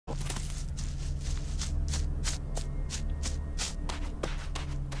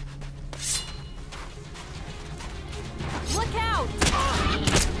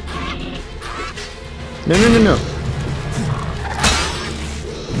No, no, no, no.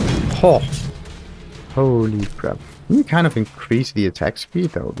 Oh. Holy crap. Can you kind of increase the attack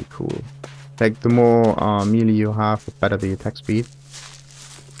speed? That would be cool. Like, the more melee you have, the better the attack speed.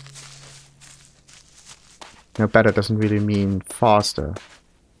 No, better doesn't really mean faster.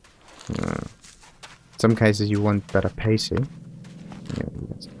 In some cases you want better pacing. Yeah,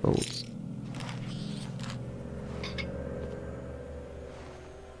 that's bolts.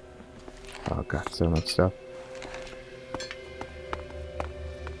 Oh god, so much stuff.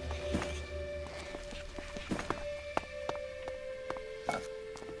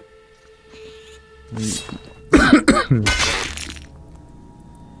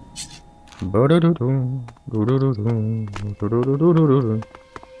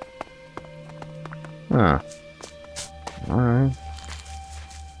 Ah. Alright.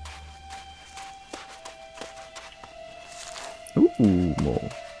 Ooh, more.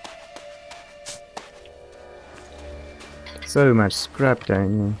 So much scrap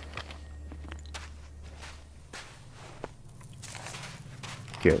down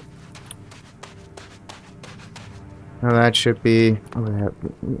here. Good. Now that should be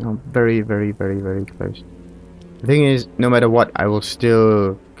very, very, very, very close. The thing is, no matter what, I will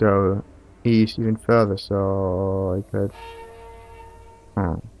still go east even further, so I could...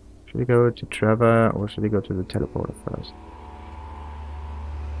 should I go to Trevor, or should I go to the teleporter first?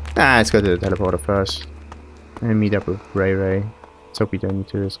 Let's go to the teleporter first. And meet up with Ray Ray. Let's hope we don't need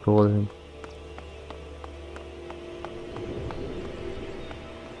to escort him.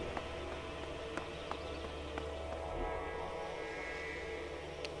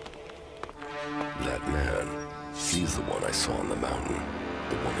 That man, he's the one I saw on the mountain.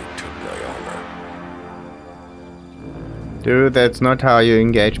 The one who took my armor. Dude, that's not how you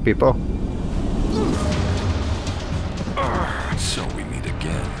engage people. So we meet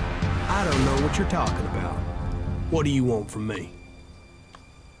again. I don't know what you're talking about. What do you want from me?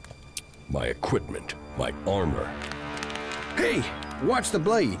 My equipment, my armor. Hey, watch the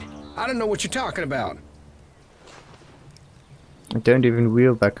blade. I don't know what you're talking about. I don't even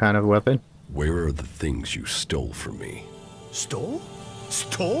wield that kind of weapon. Where are the things you stole from me? Stole?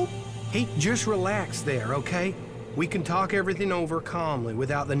 Stole? Hey, just relax there, okay? We can talk everything over calmly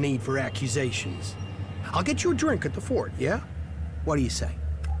without the need for accusations. I'll get you a drink at the fort, yeah? What do you say?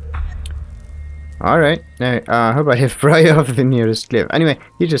 Alright, now, how about I fry off the nearest cliff? Anyway,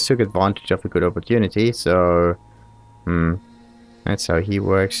 he just took advantage of a good opportunity, so... that's how he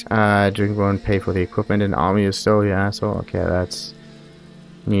works. Drink won't pay for the equipment and armor you stole, you asshole. Okay, that's...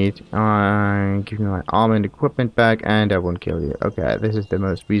 neat. Give me my armor and equipment back, and I won't kill you. Okay, this is the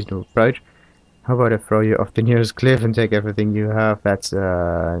most reasonable approach. How about I throw you off the nearest cliff and take everything you have? That's,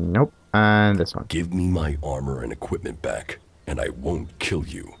 nope. And this one. Give me my armor and equipment back, and I won't kill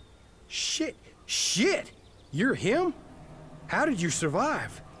you. Shit! Shit! You're him? How did you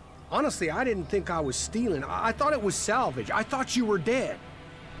survive? Honestly, I didn't think I was stealing. I thought it was salvage. I thought you were dead.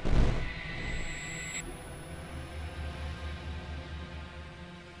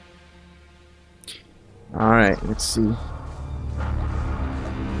 Alright, let's see.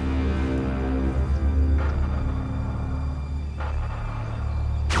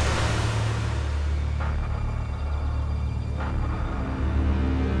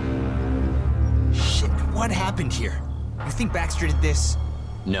 What happened here? You think Baxter did this?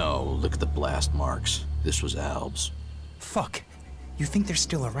 No, look at the blast marks. This was Alb's. Fuck. You think they're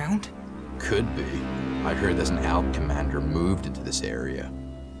still around? Could be. I heard there's an Alb commander moved into this area.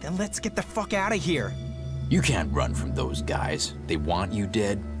 Then let's get the fuck out of here. You can't run from those guys. They want you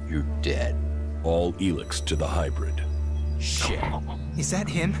dead, you're dead. All Elex to the hybrid. Shit. Is that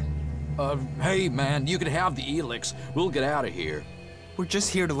him? Hey man, you can have the Elex. We'll get out of here. We're just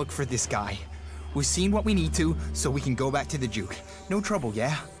here to look for this guy. We've seen what we need to, so we can go back to the Duke. No trouble,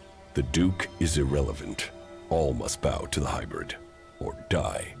 yeah? The Duke is irrelevant. All must bow to the hybrid, or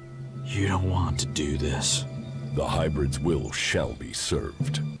die. You don't want to do this. The hybrid's will shall be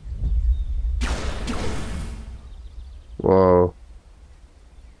served. Whoa.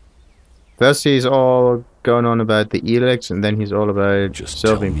 First he's all going on about the Elex, and then he's all about Just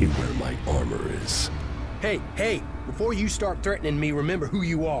serving tell me people. where my armor is. Hey, before you start threatening me, remember who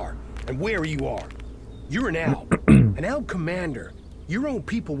you are and where you are. You're an Alb, an Alb commander. Your own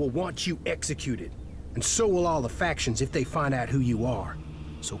people will want you executed, and so will all the factions if they find out who you are.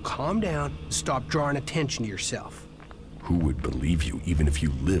 So calm down and stop drawing attention to yourself. Who would believe you even if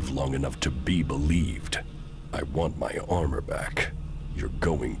you live long enough to be believed? I want my armor back. You're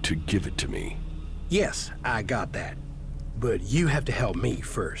going to give it to me. Yes, I got that. But you have to help me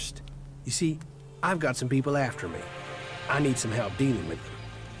first. You see, I've got some people after me. I need some help dealing with them.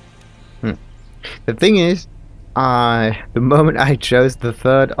 The thing is, the moment I chose the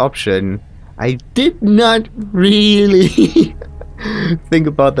third option, I did not really think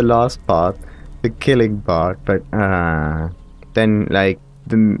about the last part, the killing part, but then like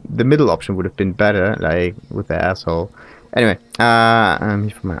the middle option would have been better, like with the asshole. Anyway, I'm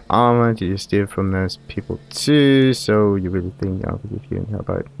here for my armor. Did you steal from those people too? So you really think I'll give you help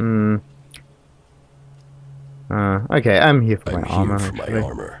out? Okay, I'm here for my armor. I'm here for my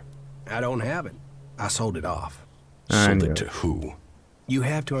armor. I don't have it. I sold it off. Sold it to who? You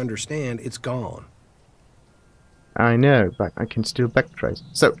have to understand, it's gone. I know, but I can still backtrace.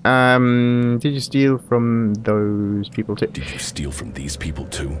 So, did you steal from those people too? Did you steal from these people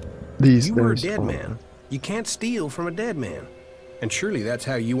too? You were a dead man. You can't steal from a dead man. And surely that's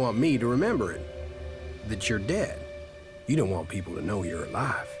how you want me to remember it. That you're dead. You don't want people to know you're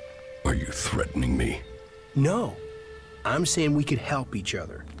alive. Are you threatening me? No. I'm saying we could help each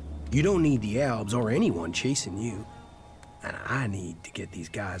other. You don't need the Albs or anyone chasing you. And I need to get these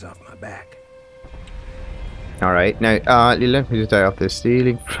guys off my back. Alright, now, you left me to die after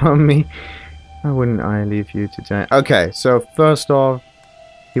stealing from me. Why wouldn't I leave you to die? Okay, so first off,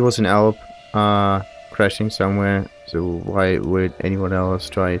 he was an Alp, crashing somewhere. So why would anyone else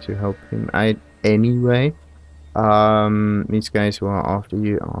try to help him out anyway? These guys who are after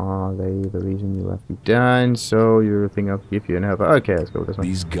you, are they the reason you left me down? So you think I'll give you an helper? Okay, let's go with this one.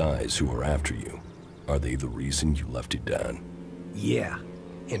 These guys who are after you, are they the reason you left it down? Yeah.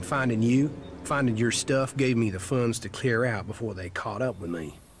 And finding your stuff gave me the funds to clear out before they caught up with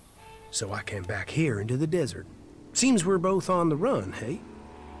me. So I came back here into the desert. Seems we're both on the run, hey?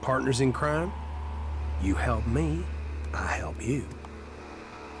 Partners in crime? You help me, I help you.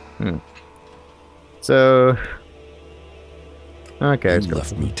 So... okay, let's You go.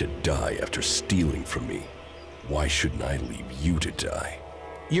 left me to die after stealing from me. Why shouldn't I leave you to die?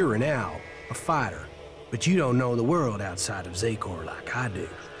 You're an owl, a fighter, but you don't know the world outside of Zakor like I do.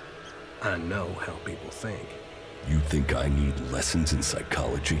 I know how people think. You think I need lessons in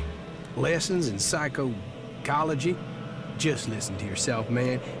psychology? Lessons in psychology? Just listen to yourself,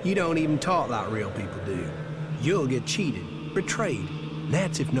 man. You don't even talk like real people do. You'll get cheated, betrayed.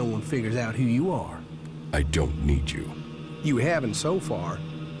 That's if no one figures out who you are. I don't need you. You haven't so far.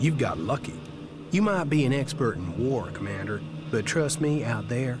 You've got lucky. You might be an expert in war, Commander, but trust me, out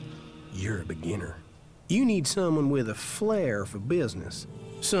there, you're a beginner. You need someone with a flair for business.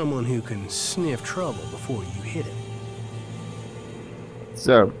 Someone who can sniff trouble before you hit it.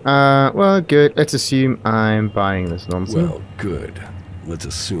 So, well, good. Let's assume I'm buying this nonsense. Well, good. Let's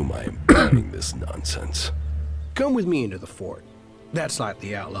assume I am buying this nonsense. Come with me into the fort. That's like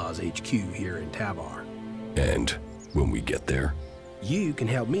the Outlaws HQ here in Tabar. And when we get there? You can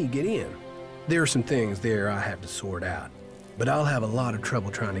help me get in. There are some things there I have to sort out, but I'll have a lot of trouble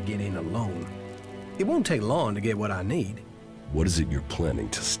trying to get in alone. It won't take long to get what I need. What is it you're planning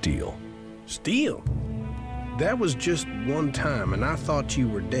to steal? Steal? That was just one time, and I thought you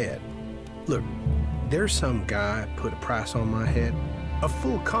were dead. Look, there's some guy put a price on my head. A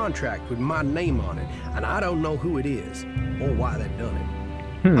full contract with my name on it, and I don't know who it is, or why they've done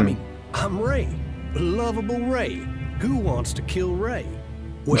it. I mean, I'm Ray. Lovable Ray. Who wants to kill Ray?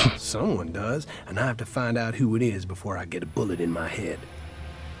 Well, someone does, and I have to find out who it is before I get a bullet in my head.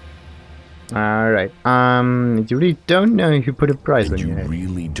 Alright, you really don't know who put a price And on you your head.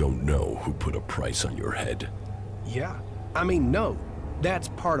 really don't know who put a price on your head? Yeah. I mean, no. That's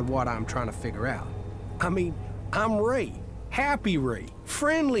part of what I'm trying to figure out. I mean, I'm Ray. Happy Ray.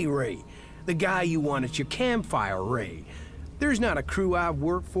 Friendly Ray. The guy you want at your campfire, Ray. There's not a crew I've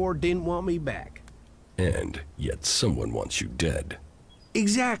worked for didn't want me back. And yet someone wants you dead.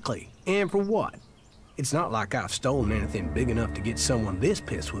 Exactly. And for what? It's not like I've stolen anything big enough to get someone this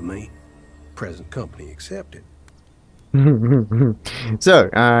pissed with me. Present company accepted. So,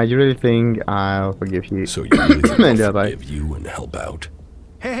 you really think I'll forgive you? So you really think I'll Yeah, bye. forgive you and help out?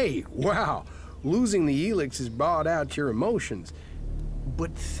 Hey, wow. Losing the Elex has brought out your emotions.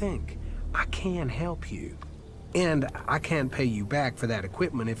 But think, I can help you. And I can't pay you back for that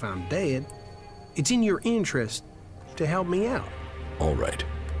equipment if I'm dead. It's in your interest to help me out. All right,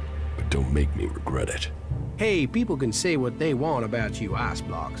 but don't make me regret it. Hey, people can say what they want about you ice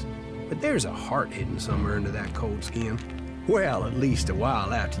blocks, but there's a heart hidden somewhere under that cold skin. Well, at least a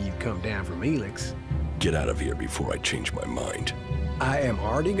while after you come down from Elex. Get out of here before I change my mind. I am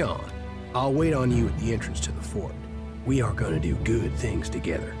already gone. I'll wait on you at the entrance to the fort. We are gonna do good things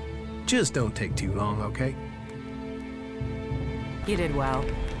together. Just don't take too long, okay? You did well.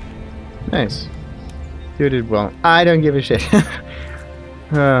 Nice. You did well. I don't give a shit.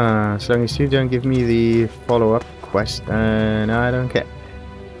 As long as you don't give me the follow-up quest, and I don't care.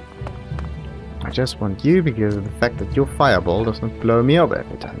 I just want you because of the fact that your fireball doesn't blow me up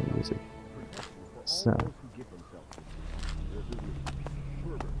every time you use it. So.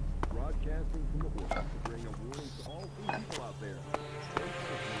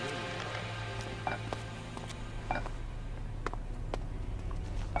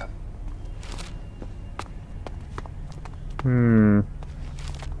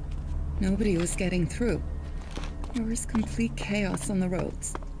 Nobody was getting through. There was complete chaos on the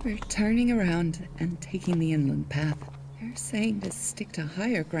roads. We're turning around and taking the inland path. They're saying to stick to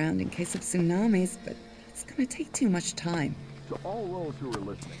higher ground in case of tsunamis, but it's gonna take too much time. To all those who are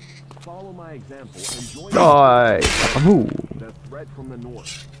listening, follow my example and join the threat from the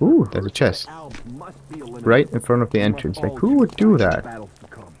north. Ooh, there's a chest. Right in front of the entrance. Like, who would do that?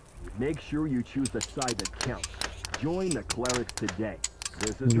 Make sure you choose the side that counts. Join the clerics today.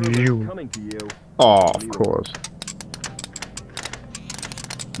 This is coming to you. Oh, of course.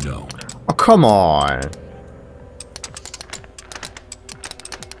 No. Oh, come on.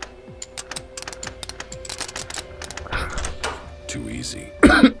 Too easy.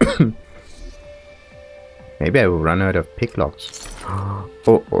 Maybe I will run out of picklocks.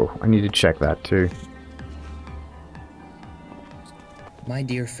 Oh, I need to check that too. My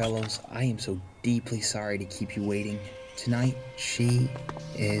dear fellows, I am so deeply sorry to keep you waiting. Tonight, she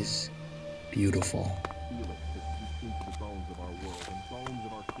is beautiful.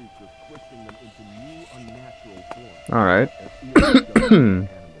 Alright.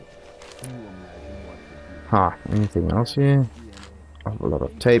 Huh, anything else here? Oh, a lot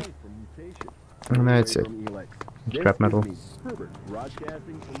of tape. And that's it. Scrap metal.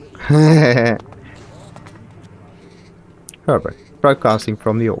 Herbert, broadcasting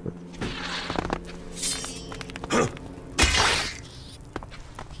from the orbit.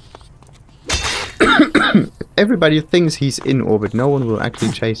 Everybody thinks he's in orbit, no one will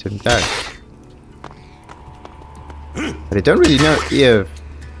actually chase him down. But I don't really know if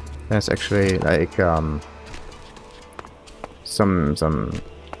there's actually like some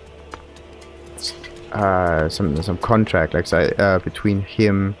contract like between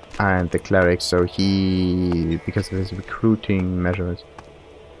him and the cleric, so he, because of his recruiting measures.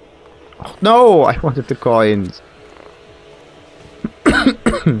 Oh, no, I wanted the coins.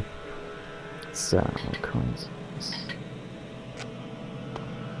 So coins.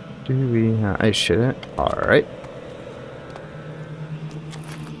 Do we have? I should. All right.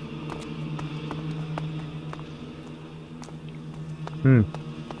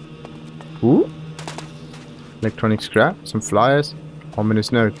 Ooh. Electronic scrap, some flyers,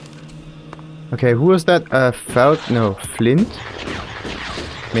 ominous note. Okay, who was that? Flint?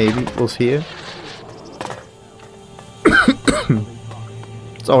 Maybe was here.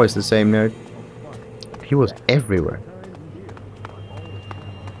 It's always the same note. He was everywhere.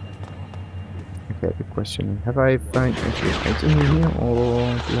 Okay, the question: have I found any item here,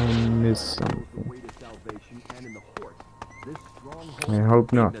 or did I miss something? I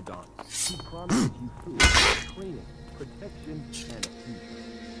hope not.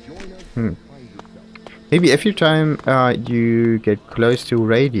 Maybe every time you get close to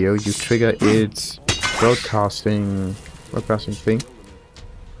radio, you trigger its broadcasting thing.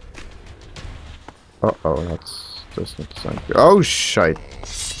 Uh-oh, that's doesn't sound good. Oh, shite.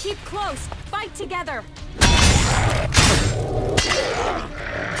 Keep close. Fight together.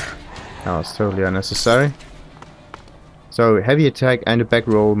 That was totally unnecessary. So, heavy attack and a back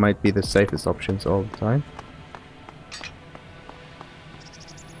roll might be the safest options all the time.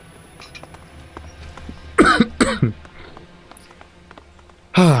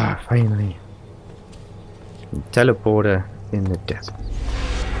 Ah, finally. Teleporter in the desert.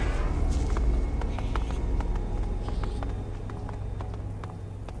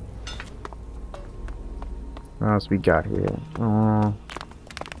 What else we got here?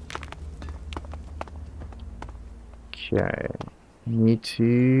 Okay. Need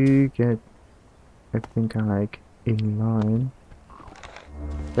to get everything kind of like in line.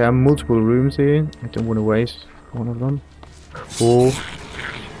 There are multiple rooms here. I don't want to waste one of them. Oh.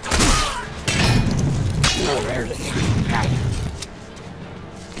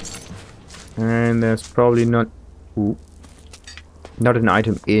 And there's probably not an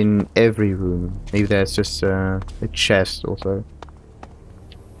item in every room. Maybe there's just a chest also.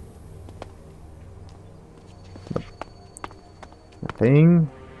 Nothing.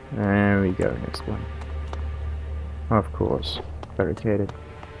 There we go, next one. Of course, barricaded.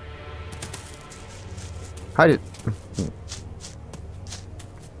 How did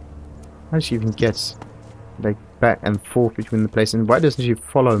she even get like back and forth between the places? And why doesn't she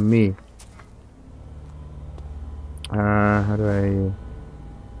follow me? How do I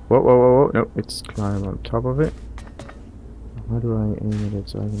Whoa, whoa, whoa, whoa. Nope, it's climb on top of it. How do I aim at it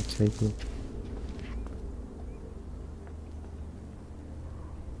so I can take it?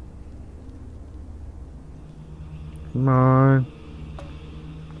 Come on.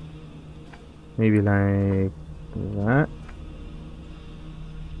 Maybe like that.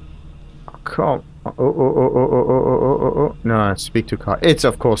 Oh, come. Oh, oh, oh, oh, oh, oh, oh, oh, oh, oh. No, speak to Kaya. It's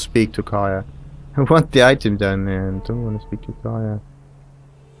of course speak to Kaya. I want the item down there and don't want to speak to Kaya.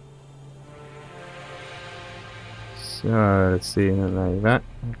 So let's see, not like that,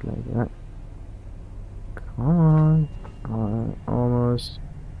 not like that. Come on, almost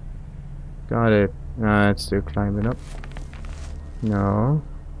got it. It's still climbing up. No.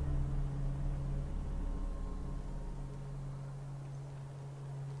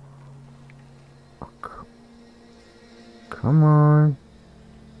 Oh, come on.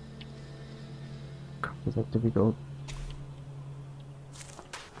 God, is that difficult?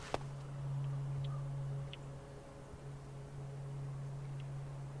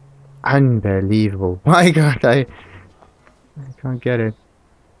 Unbelievable. My god, I can't get it.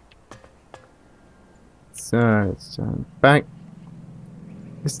 So let's turn back.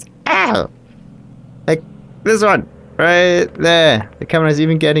 Just ow! Like this one! Right there! The camera's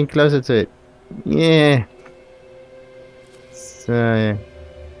even getting closer to it. Yeah. So yeah.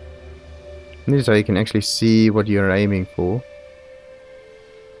 This is how you can actually see what you're aiming for.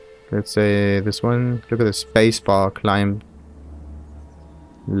 Let's say this one. Look at the spacebar climb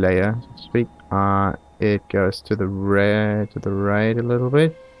layer, so to speak. It goes to the right a little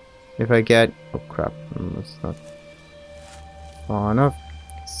bit. If I get, oh crap, that's not far enough.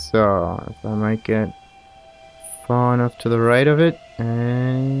 So if I might get far enough to the right of it,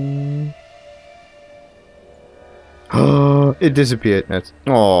 and oh, it disappeared. That's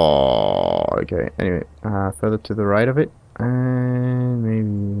okay. Anyway, further to the right of it, and maybe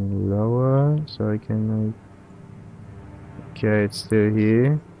lower, so I can like. Okay, it's still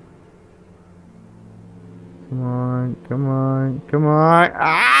here. Come on, come on, come on.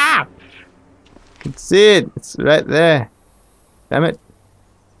 Ah! I can see it. It's right there. Damn it.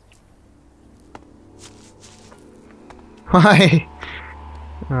 Why?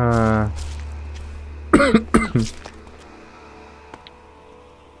 I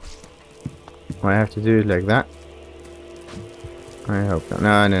have to do it like that. I hope not.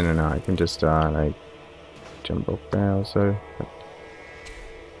 No, no, no, no. I can just like jump up there also.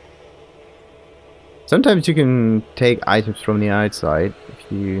 Sometimes you can take items from the outside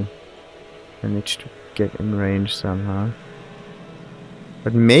if you manage to get in range somehow.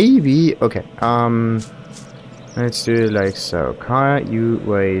 But maybe okay. Let's do it like so. Kaya, you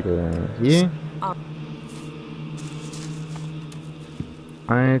wait here.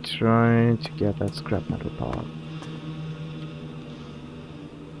 I try to get that scrap metal part.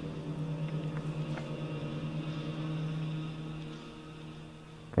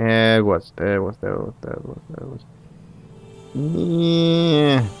 There was.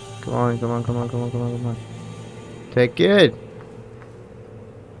 Yeah. Come on, come on, come on, come on, come on, come on. Take it.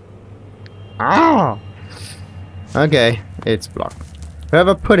 Ah. Okay, it's blocked.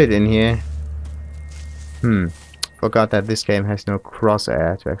 Whoever put it in here. Forgot that this game has no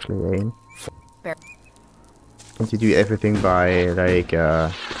crosshair to actually aim. And to do everything by like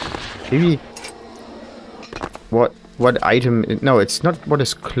maybe what item? No, it's not what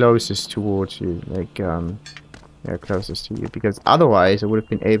is closest towards you. Like yeah, closest to you, because otherwise I would have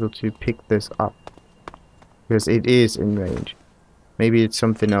been able to pick this up because it is in range. Maybe it's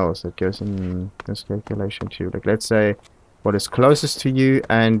something else that goes in this calculation too. Like let's say what is closest to you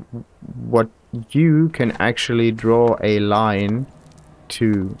and what you can actually draw a line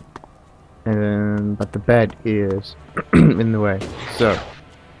to, but the bed is in the way. So,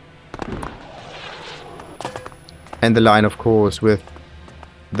 and the line of course with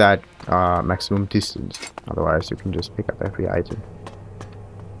that maximum distance. Otherwise you can just pick up every item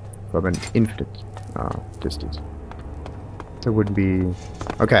from an infinite distance. That wouldn't be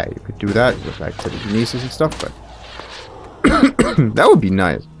okay. You could do that with like telekinesis and stuff, but that would be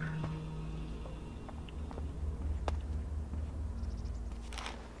nice.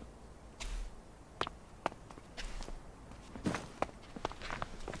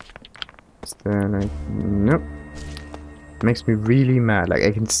 Is there like nope? Makes me really mad. Like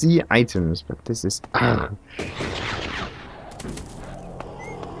I can see items, but this is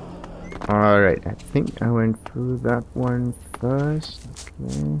Alright, I think I went through that one first.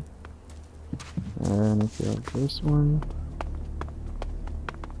 Okay. And I feel this one.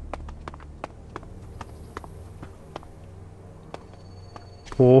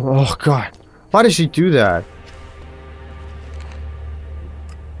 Oh god. Why did she do that?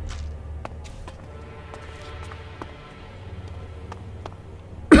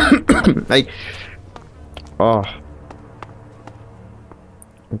 Like, oh,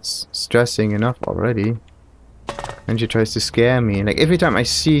 it's stressing enough already. And she tries to scare me. Like every time I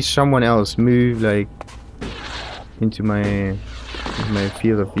see someone else move like into my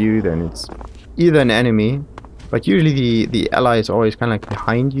field of view, then it's either an enemy, but usually the ally is always kind of like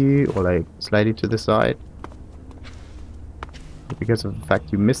behind you or like slightly to the side, because of the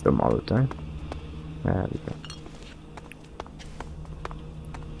fact you miss them all the time. There we go.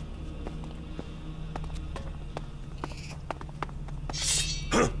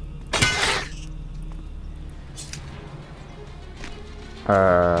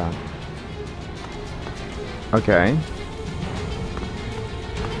 Okay.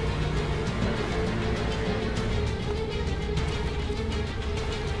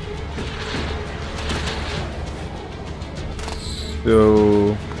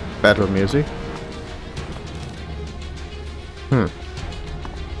 So, battle music.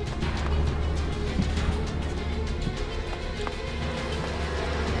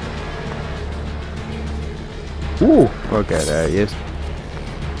 Ooh, okay, there he is.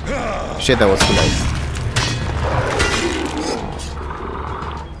 Shit, that was too late.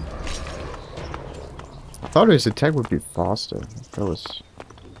 I thought his attack would be faster. That was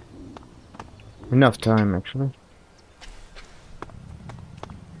enough time, actually.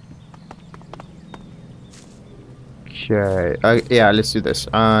 Okay, yeah, let's do this.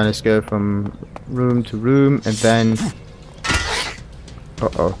 Let's go from room to room, and then...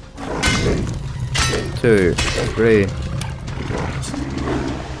 Uh-oh. 2, 3.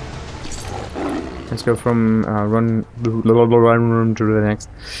 Let's go from run room to the next.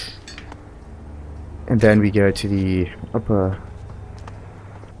 And then we go to the upper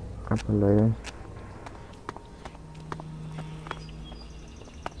layer.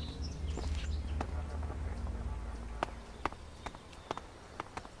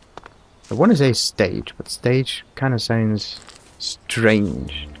 I want to say stage, but stage kind of sounds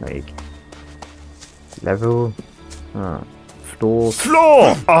strange. Like level, floor.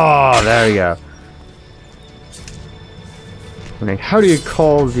 Oh, there we go. Like, how do you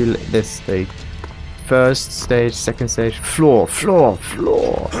call this stage? First stage, second stage, floor.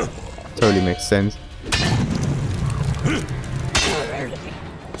 Totally makes sense.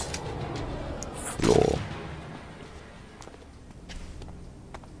 Floor.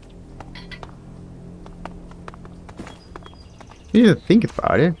 You need to think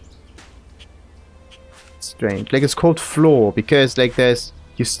about it. It's strange. Like, it's called floor because, like,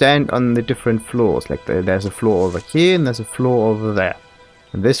 you stand on the different floors. Like, there's a floor over here and there's a floor over there.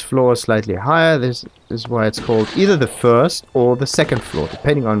 And this floor is slightly higher. This is why it's called either the first or the second floor,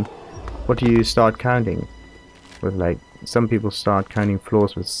 depending on what you start counting. With, like, some people start counting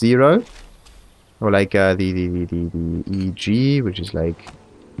floors with 0, or like the EG, which is like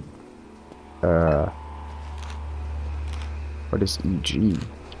what is EG?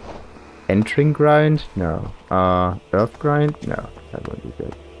 Entering ground? No. Earth grind? No, that won't be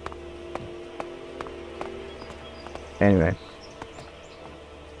good. Anyway.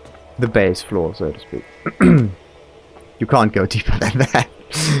 The base floor, so to speak. You can't go deeper than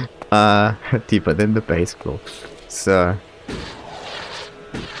that. Deeper than the base floor. So...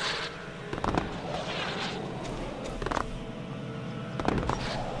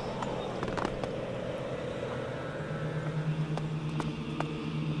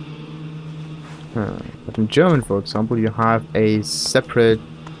 But in German, for example, you have a separate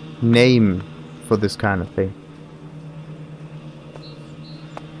name for this kind of thing.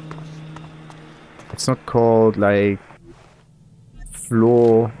 It's not called like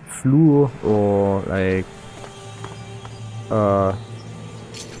floor, or like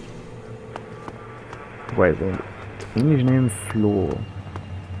wait, English name floor.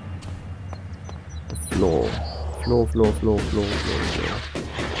 The floor. Floor.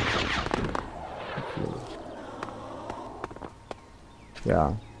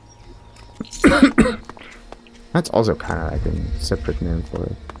 Yeah. That's also kind of like a separate name for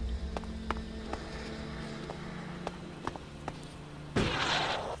it.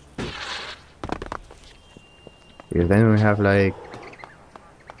 Because then we have like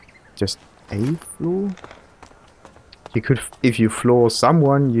just a floor. You could, if you floor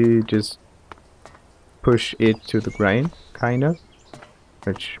someone, you just push it to the ground, kind of,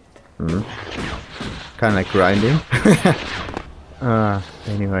 which kind of like grinding.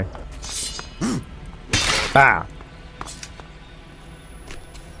 Anyway. Bah!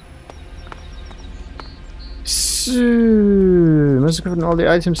 So, must have gotten all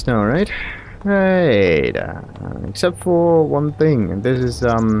the items now, right? Right. Except for one thing, and this is,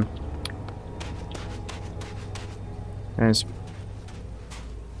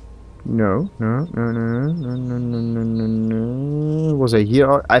 No. Was I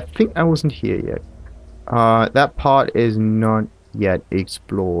here? I think I wasn't here yet. That part is not yet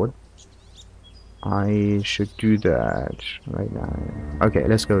explored. I should do that right now. Okay,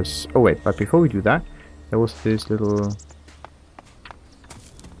 let's go. Oh wait, but before we do that, there was this little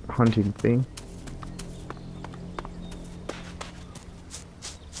hunting thing.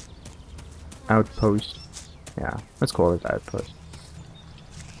 Outpost. Yeah, let's call it outpost.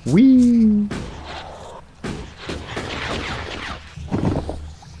 Whee!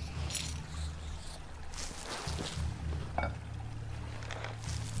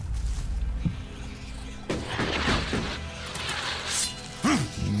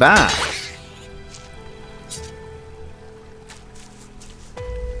 Back.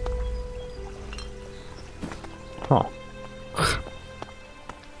 Huh.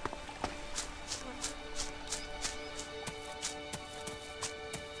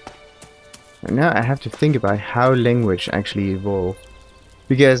 And now I have to think about how language actually evolved.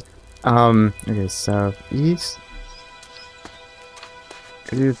 Because, okay, southeast.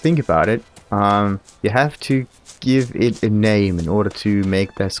 If you think about it, you have to give it a name in order to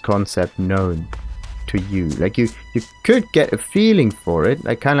make this concept known to you. Like you could get a feeling for it,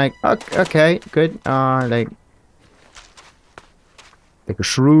 like kind of like okay, good, like a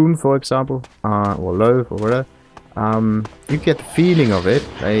shroom, for example, or loaf or whatever. You get the feeling of it,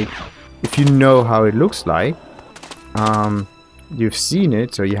 like if you know how it looks like. You've seen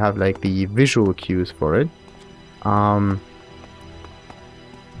it, so you have like the visual cues for it.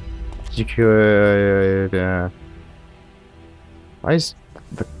 You could. Why is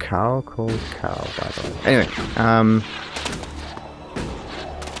the cow called cow, by the way? Anyway,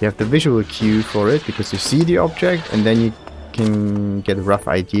 you have the visual cue for it because you see the object, and then you can get a rough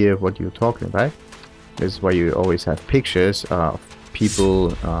idea of what you're talking about. This is why you always have pictures of people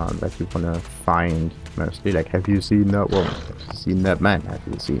that you want to find, mostly. Like, have you seen that woman? Have you seen that man? Have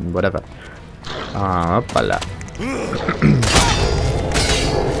you seen whatever?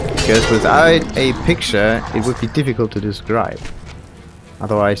 Because without a picture, it would be difficult to describe.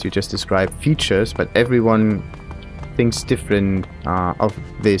 Otherwise, you just describe features, but everyone thinks different of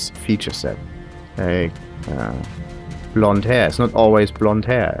this feature set. Like blonde hair. It's not always blonde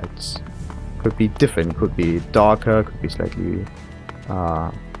hair. It could be different. Could be darker. Could be slightly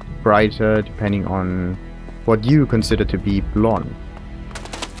brighter, depending on what you consider to be blonde.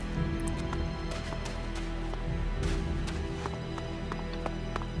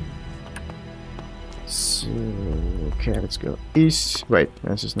 So, okay, let's go east. Wait,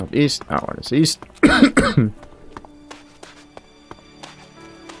 this is not east. Oh, what is east?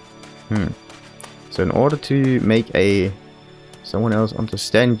 So in order to make someone else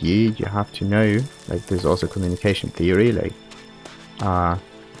understand you, you have to know, like, there's also communication theory, like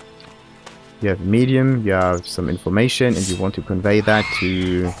you have medium, you have some information, and you want to convey that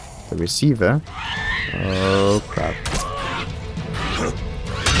to the receiver. Oh crap.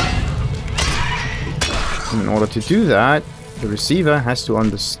 In order to do that, the receiver has to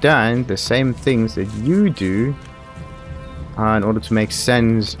understand the same things that you do in order to make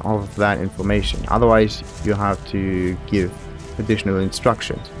sense of that information. Otherwise, you have to give additional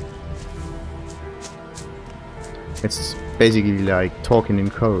instructions. It's basically like talking in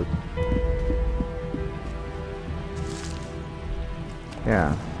code.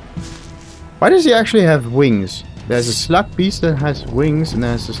 Yeah. Why does he actually have wings? There's a slug beast that has wings, and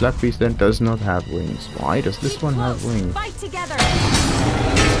there's a slug beast that does not have wings. Why does this one have wings? Fight together.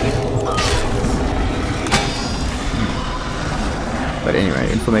 But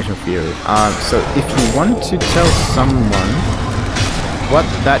anyway, information theory. So if you want to tell someone what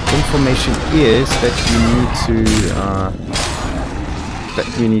that information is that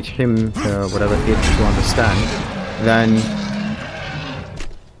you need him, whatever it to understand, then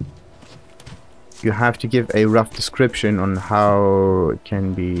you have to give a rough description on how it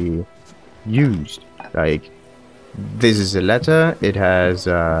can be used. Like, this is a letter, it has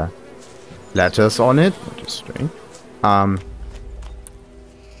letters on it, which is strange.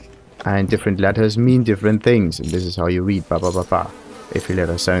 And different letters mean different things, and this is how you read blah blah blah blah. If your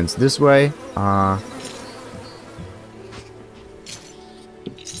letter sounds this way,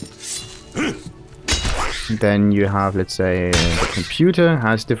 then you have, let's say, the computer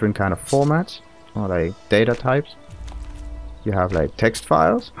has different kind of formats, or like data types. You have like text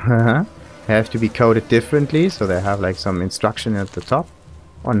files. They have to be coded differently, so they have like some instruction at the top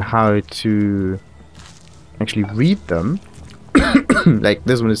on how to actually read them. Like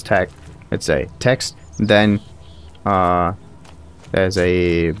this one is tagged, let's say, text, then there's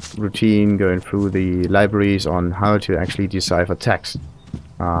a routine going through the libraries on how to actually decipher text.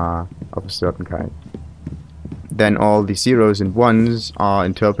 of a certain kind. Then all the zeros and ones are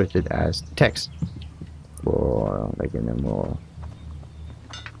interpreted as text. Or like in a more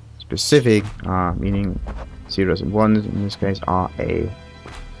specific meaning, zeros and ones in this case are a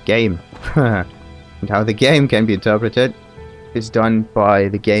game. And how the game can be interpreted is done by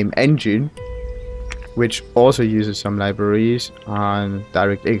the game engine, which also uses some libraries on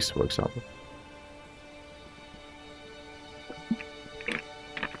DirectX, for example.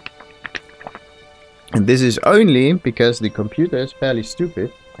 And this is only because the computer is fairly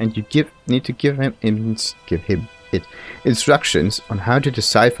stupid, and you need to give him instructions on how to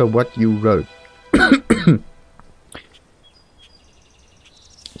decipher what you wrote.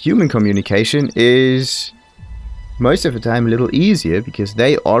 Human communication is most of the time a little easier because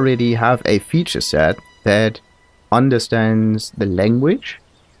they already have a feature set that understands the language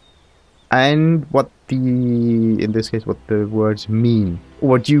and what in this case, what the words mean.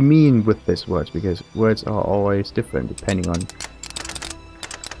 What you mean with these words, because words are always different depending on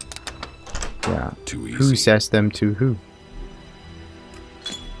who says them to who.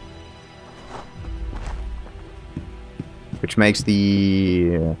 Which makes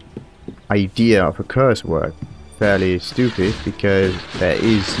the idea of a curse word fairly stupid, because there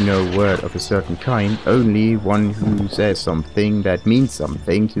is no word of a certain kind, only one who says something that means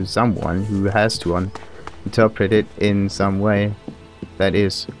something to someone who has to interpret it in some way that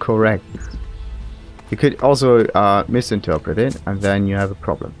is correct. You could also misinterpret it, and then you have a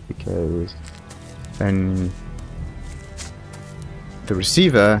problem, because then the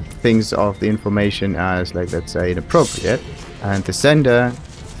receiver thinks of the information as, like, let's say, inappropriate, and the sender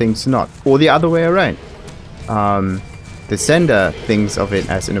thinks not, or the other way around. The sender thinks of it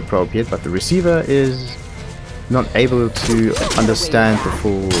as inappropriate, but the receiver is not able to understand the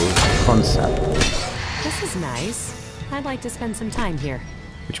full concept. This is nice. I'd like to spend some time here.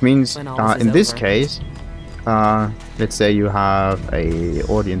 Which means, in this case, let's say you have a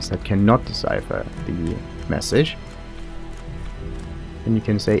audience that cannot decipher the message, and you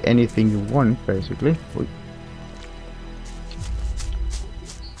can say anything you want, basically.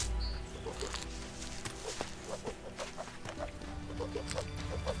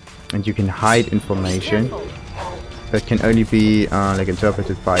 And you can hide information that can only be like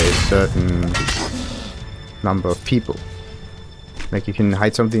interpreted by a certain number of people. Like you can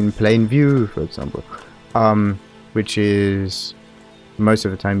hide something in plain view, for example, which is most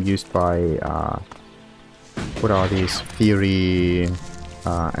of the time used by what are these theory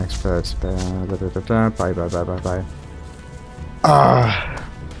experts?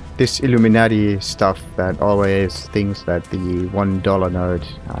 This Illuminati stuff that always thinks that the $1 note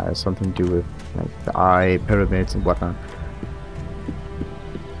has something to do with, like, the eye pyramids and whatnot.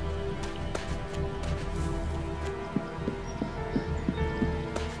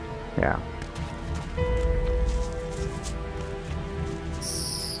 Yeah.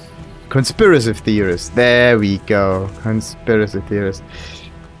 Conspiracy theorists. There we go. Conspiracy theorists.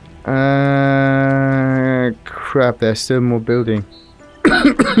 Crap, there's still more building.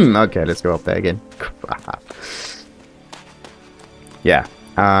 Okay, let's go up there again. Yeah,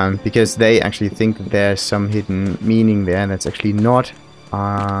 because they actually think that there's some hidden meaning there that's actually not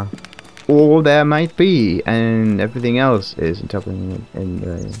all there might be, and everything else is interpreting it in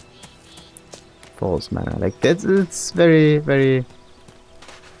a false manner. Like it's very, very,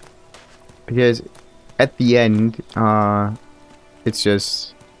 because at the end it's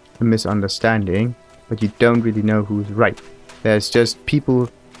just a misunderstanding, but you don't really know who's right. There's just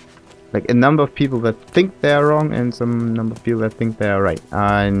people, like a number of people that think they're wrong and some number of people that think they're right.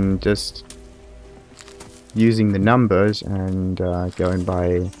 And just using the numbers and going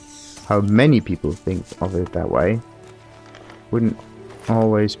by how many people think of it that way wouldn't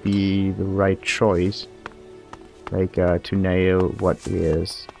always be the right choice. Like to nail what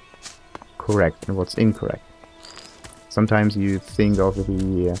is correct and what's incorrect. Sometimes you think of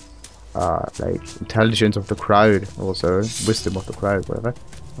the like intelligence of the crowd, also wisdom of the crowd, whatever.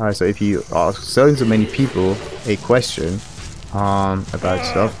 So if you ask so many people a question about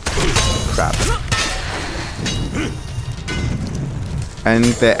stuff, crap, and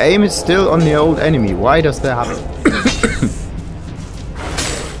their aim is still on the old enemy, why does that happen?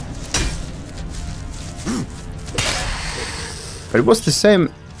 But it was the same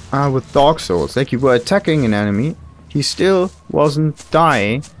with Dark Souls. Like, you were attacking an enemy, he still wasn't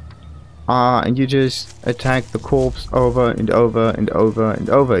dying. And you just attack the corpse over and over and over and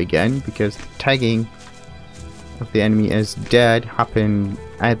over again, because tagging of the enemy as dead happened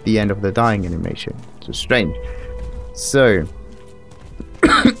at the end of the dying animation. So strange. So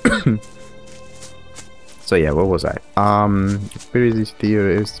So yeah, what was I? Conspiracy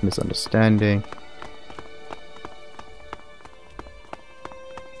theorists, misunderstanding.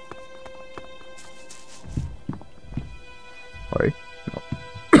 Sorry.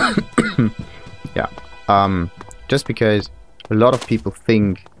 No. Yeah. Just because a lot of people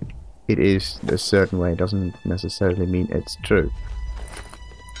think it is a certain way doesn't necessarily mean it's true.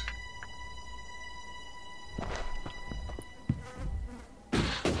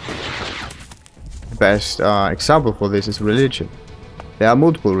 The best example for this is religion. There are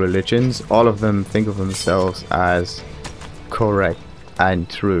multiple religions, all of them think of themselves as correct and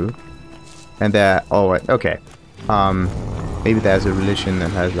true. And they're always, okay, maybe there's a religion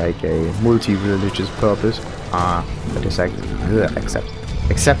that has like a multi-religious purpose, that is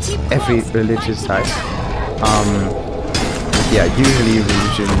accepts every religious type. Yeah, usually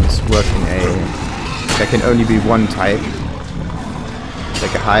religions work in there can only be one type,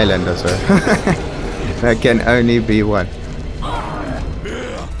 like a Highlander, so there can only be one.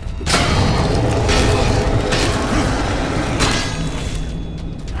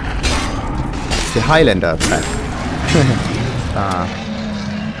 The Highlander effect.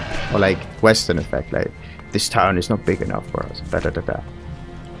 Or like Western effect, like this town is not big enough for us. Da da da da.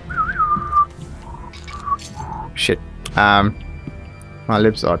 Shit. My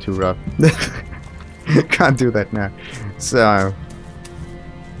lips are too rough. Can't do that now. So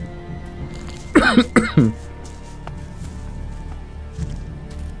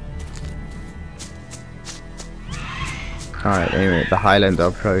alright, anyway, the Highlander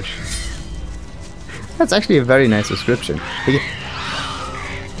approach. That's actually a very nice description. The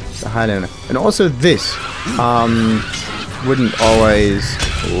Highlander. And also this wouldn't always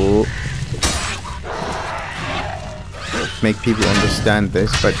make people understand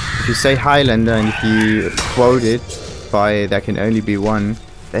this, but if you say Highlander and if you quote it by there can only be one,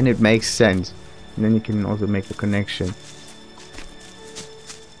 then it makes sense. And then you can also make the connection.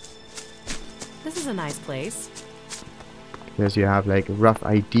 This is a nice place. Because you have like a rough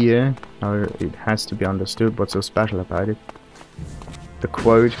idea how it has to be understood, what's so special about it. The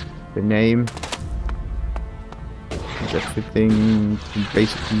quote, the name, is everything you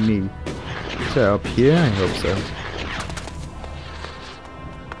basically need. So up here, I hope so.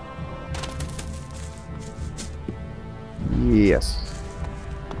 Yes.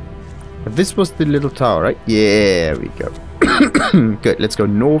 But this was the little tower, right? Yeah, we go. Good, let's go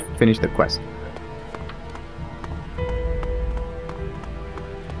north, finish the quest.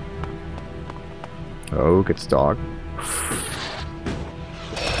 Oh, it gets dark.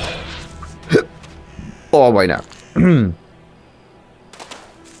 Oh, why not?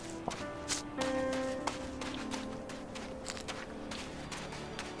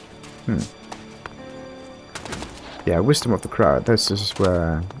 Yeah, wisdom of the crowd. This is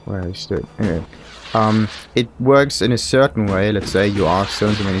where I stood. Anyway, it works in a certain way. Let's say you ask so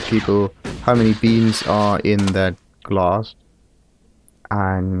many people how many beans are in that glass,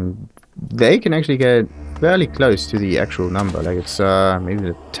 and they can actually get fairly close to the actual number. Like it's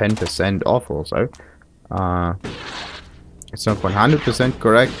maybe 10% off or so. It's not 100%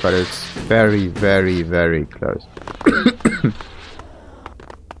 correct, but it's very, very, very close.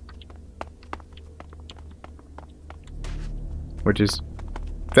 Which is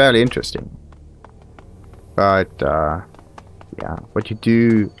fairly interesting. But yeah, what you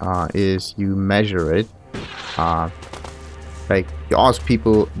do is you measure it. Like you ask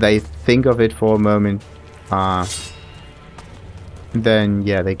people, they think of it for a moment, then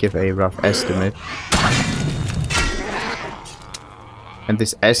yeah, they give a rough estimate. And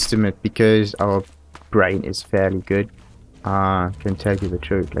this estimate, because our brain is fairly good, can tell you the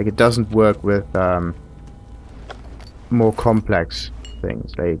truth. Like it doesn't work with more complex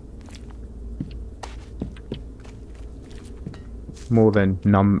things, like more than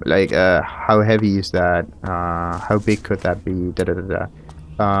like how heavy is that, how big could that be, da da da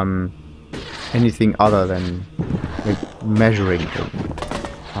da. Anything other than like measuring things.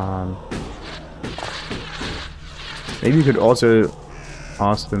 Maybe you could also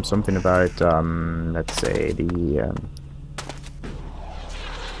ask them something about let's say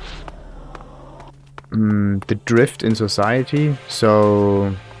the drift in society.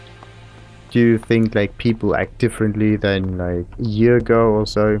 So do you think like people act differently than like a year ago or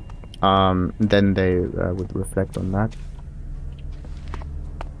so? Then they would reflect on that.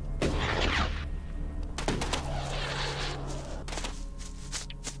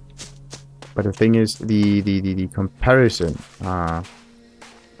 But the thing is, the comparison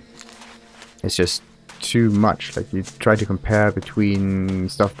is just too much. Like you try to compare between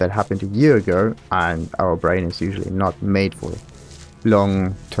stuff that happened a year ago, and our brain is usually not made for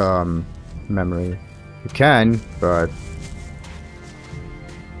long-term memory. You can, but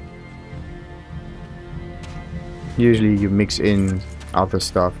usually you mix in other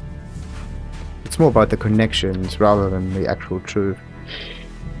stuff. It's more about the connections rather than the actual truth.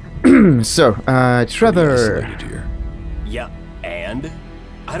 So, Trevor. Yeah, and?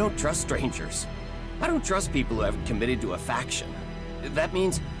 I don't trust strangers. I don't trust people who haven't committed to a faction. That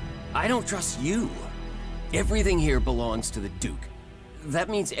means I don't trust you. Everything here belongs to the Duke. That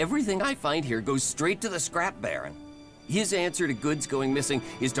means everything I find here goes straight to the scrap baron. His answer to goods going missing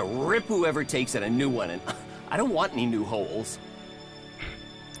is to rip whoever takes it a new one, and I don't want any new holes.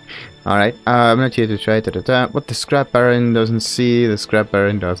 Alright, I'm not here to try to what the scrap baron doesn't see, the scrap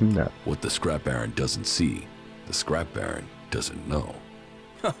baron doesn't know. What the scrap baron doesn't see, the scrap baron doesn't know.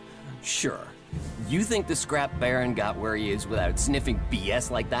 Sure. You think the scrap baron got where he is without sniffing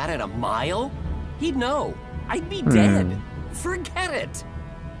BS like that at a mile? He'd know. I'd be dead. Forget it.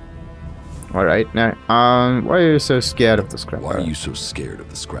 Alright, now, why are you so scared of the scrap baron? Why are you so scared of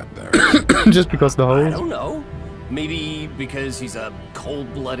the scrap baron? Just because the holes? I don't know. Maybe because he's a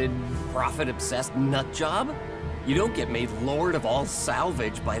cold-blooded, profit-obsessed nutjob? You don't get made lord of all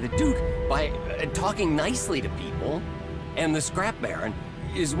salvage by the Duke by talking nicely to people. And the scrap baron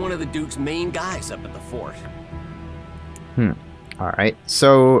is one of the Duke's main guys up at the fort. Alright,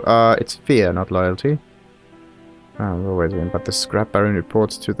 so, it's fear, not loyalty. Oh, wait a minute, but the scrap baron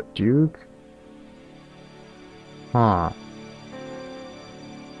reports to the Duke? Huh.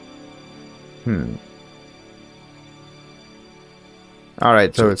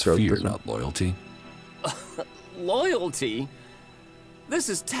 Alright, so it's fear, not loyalty. Loyalty? This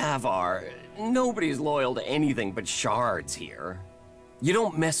is Tavar. Nobody's loyal to anything but shards here. You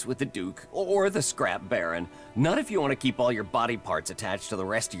don't mess with the Duke or the scrap baron, not if you want to keep all your body parts attached to the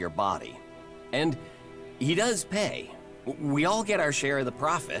rest of your body. And he does pay. We all get our share of the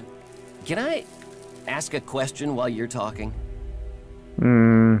profit. Can I ask a question while you're talking?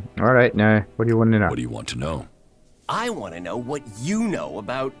 Alright, now, what do you want to know? What do you want to know? I want to know what you know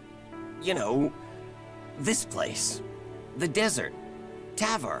about, you know, this place. The desert.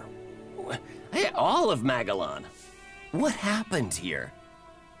 Tavar. All of Magellan. What happened here?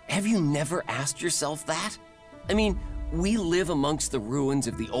 Have you never asked yourself that? I mean, we live amongst the ruins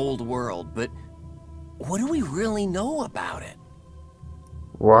of the old world, but what do we really know about it?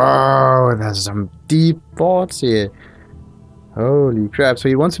 Wow, there's some deep thoughts here. Holy crap, so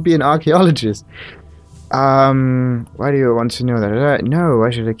he wants to be an archaeologist. Why do you want to know that? No, why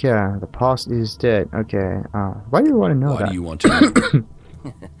should I care? The past is dead. Okay, why do you want to know that? Why do you want to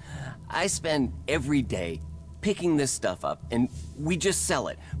know? I spend every day picking this stuff up, and we just sell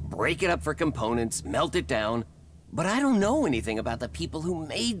it. Break it up for components, melt it down. But I don't know anything about the people who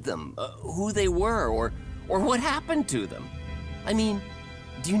made them, who they were, or what happened to them. I mean,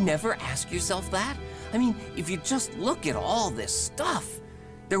 do you never ask yourself that? I mean, if you just look at all this stuff,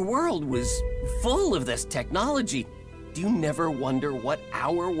 their world was full of this technology. Do you never wonder what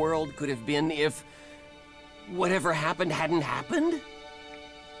our world could have been if whatever happened hadn't happened?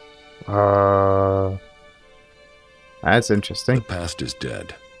 That's interesting. The past is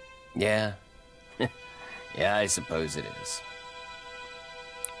dead. Yeah. Yeah, I suppose it is.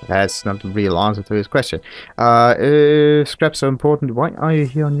 That's not the real answer to his question. If scrap's so important, why are you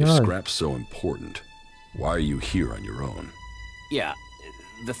here on your own? If scrap's so important, why are you here on your own? Yeah,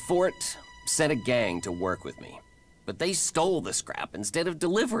 the fort sent a gang to work with me, but they stole the scrap instead of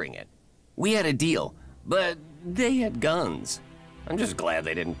delivering it. We had a deal, but they had guns. I'm just glad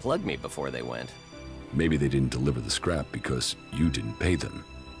they didn't plug me before they went. Maybe they didn't deliver the scrap because you didn't pay them.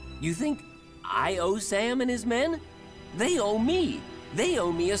 You think I owe Sam and his men? They owe me. They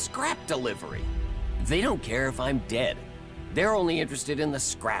owe me a scrap delivery. They don't care if I'm dead. They're only interested in the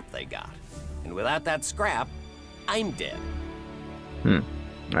scrap they got. And without that scrap, I'm dead.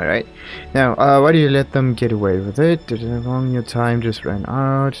 Alright. Now, why do you let them get away with it? Your time just ran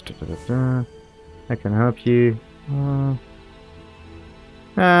out. I can help you.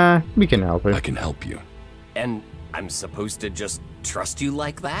 We can help it. I can help you. And I'm supposed to just trust you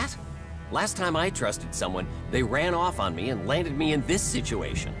like that? Last time I trusted someone, they ran off on me and landed me in this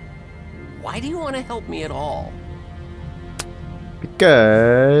situation. Why do you want to help me at all?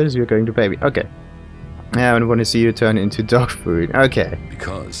 Because you're going to pay me. Okay. Now I want to see you turn into dog food. Okay.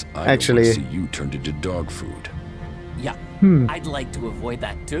 Because I actually want to see you turned into dog food. Yeah, I'd like to avoid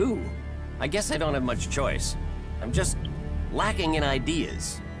that too. I guess I don't have much choice. I'm just lacking in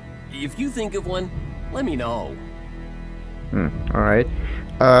ideas. If you think of one, let me know. Alright.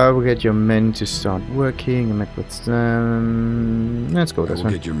 We'll get your men to start working. I met with them. Let's go this one.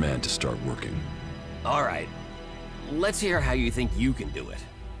 We'll get your man to start working. Alright. Let's hear how you think you can do it.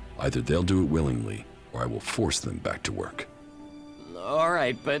 Either they'll do it willingly, or I will force them back to work. All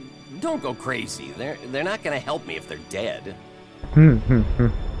right, but don't go crazy. They're not gonna help me if they're dead.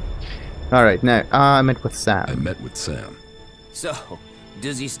 Alright, now, I met with Sam. I met with Sam. So,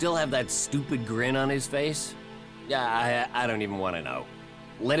 does he still have that stupid grin on his face? Yeah, I don't even want to know.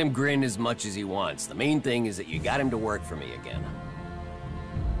 Let him grin as much as he wants. The main thing is that you got him to work for me again.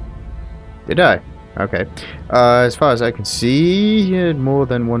 Did I? Okay. As far as I can see, he had more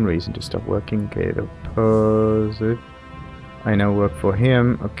than one reason to stop working. Okay, deposit. I now work for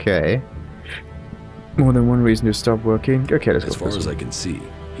him. Okay. More than one reason to stop working. Okay, let's go. As far as I can see,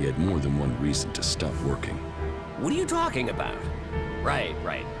 he had more than one reason to stop working. What are you talking about? Right.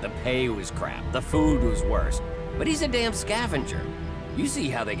 The pay was crap. The food was worse. But he's a damn scavenger. You see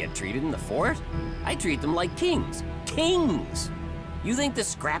how they get treated in the fort? I treat them like kings. Kings! You think the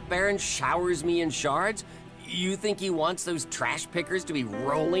scrap baron showers me in shards? You think he wants those trash pickers to be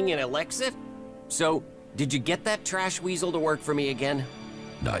rolling in Elexit? So, did you get that trash weasel to work for me again?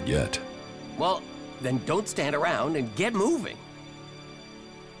 Not yet. Well, then don't stand around and get moving.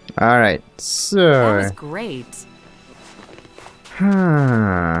 Alright, so... That was great.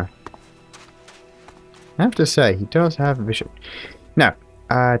 I have to say, he does have a vision. Now,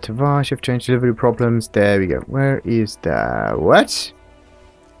 Tavash, have changed delivery problems. There we go. Where is the... What?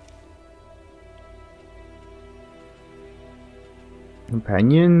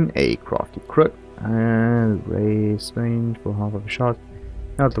 Companion, a crafty crook. Race range for half of a shot.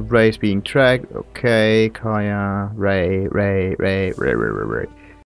 Out of race being tracked. Okay, Kaya, Ray.